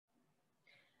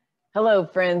Hello,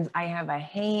 friends. I have a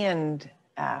hand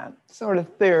sort of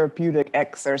therapeutic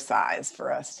exercise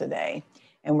for us today.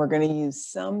 And we're going to use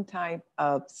some type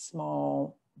of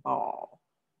small ball.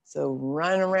 So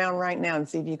run around right now and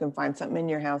see if you can find something in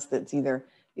your house that's either,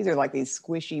 these are like these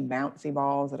squishy, bouncy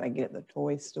balls that I get at the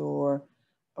toy store,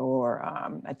 or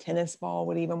a tennis ball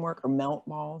would even work, or melt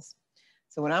balls.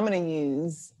 So what I'm going to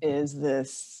use is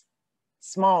this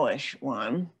smallish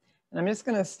one. And I'm just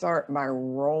going to start by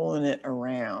rolling it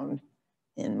around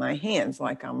in my hands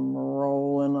like I'm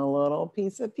rolling a little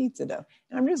piece of pizza dough.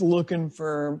 And I'm just looking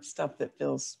for stuff that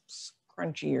feels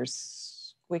crunchy or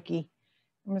squicky.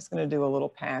 I'm just going to do a little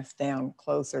pass down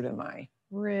closer to my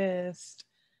wrist,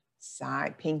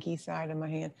 side, pinky side of my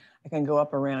hand. I can go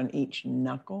up around each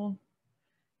knuckle,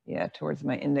 yeah, towards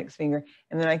my index finger.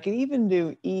 And then I could even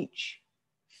do each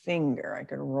finger. I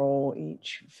could roll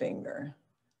each finger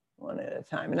one at a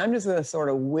time. And I'm just going to sort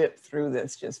of whip through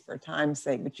this just for time's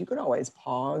sake, but you could always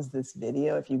pause this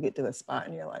video if you get to a spot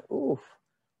and you're like, ooh,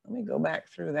 let me go back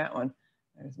through that one.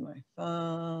 There's my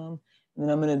thumb. And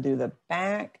then I'm going to do the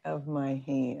back of my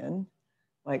hand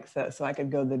like so. So I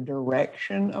could go the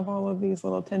direction of all of these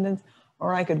little tendons,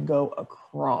 or I could go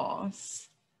across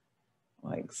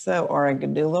like so, or I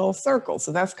could do little circles.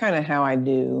 So that's kind of how I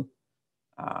do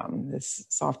this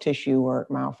soft tissue work,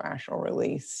 myofascial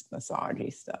release,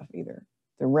 massagey stuff, either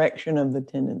direction of the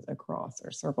tendons across or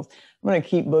circles. I'm going to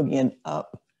keep boogieing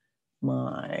up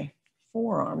my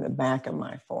forearm, the back of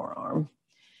my forearm.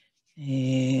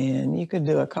 And you could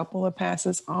do a couple of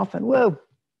passes often. Whoa.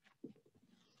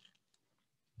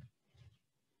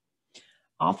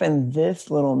 Often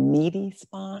this little meaty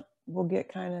spot will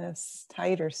get kind of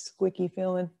tight or squicky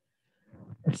feeling,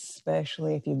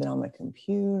 especially if you've been on the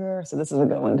computer. So this is a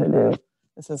good one to do.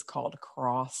 This is called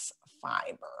cross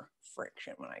fiber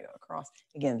friction when I go across.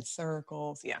 Again,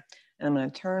 circles, yeah. And I'm going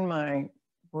to turn my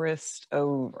wrist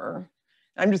over.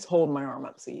 I'm just holding my arm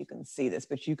up so you can see this,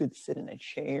 but you could sit in a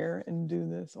chair and do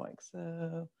this like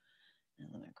so. And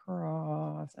then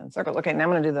across and circles. Okay, now I'm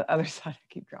going to do the other side.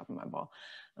 I keep dropping my ball.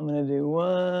 I'm going to do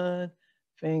one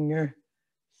finger,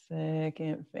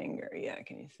 second finger. Yeah,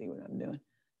 can you see what I'm doing?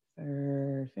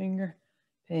 Third finger,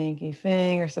 pinky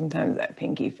finger. Sometimes that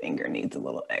pinky finger needs a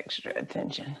little extra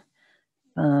attention.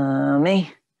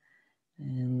 Thummy.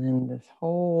 And then this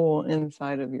whole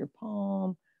inside of your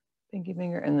palm, pinky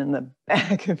finger, and then the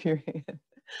back of your hand.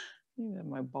 You have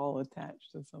my ball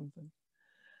attached to something.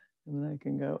 And then I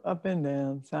can go up and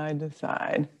down, side to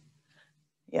side.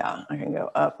 Yeah, I can go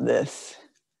up this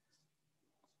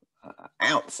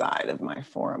outside of my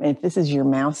forearm. And if this is your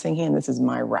mousing hand, this is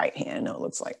my right hand. I know it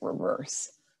looks like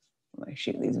reverse when I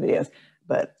shoot these videos,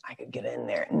 but I could get in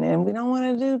there. And then we don't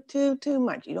want to do too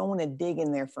much. You don't want to dig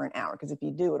in there for an hour, because if you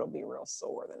do, it'll be real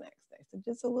sore the next day. So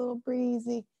just a little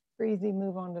breezy,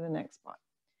 move on to the next spot.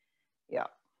 Yeah.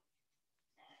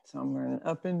 So I'm running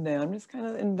up and down. I'm just kind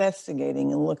of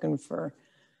investigating and looking for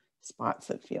spots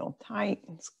that feel tight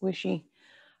and squishy.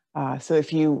 So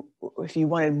if you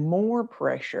wanted more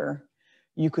pressure,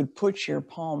 you could put your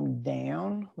palm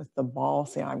down with the ball.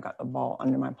 See, I've got the ball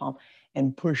under my palm,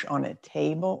 and push on a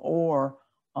table or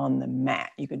on the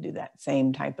mat. You could do that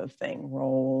same type of thing,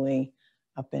 rolling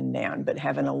up and down, but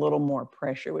having a little more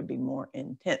pressure would be more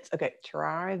intense. Okay,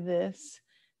 try this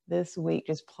week,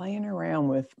 just playing around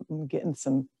with getting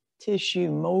some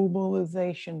tissue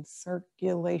mobilization,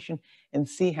 circulation, and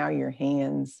see how your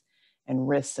hands and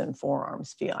wrists and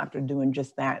forearms feel after doing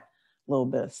just that little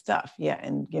bit of stuff. Yeah,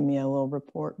 and give me a little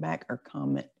report back or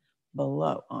comment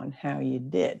below on how you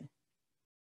did.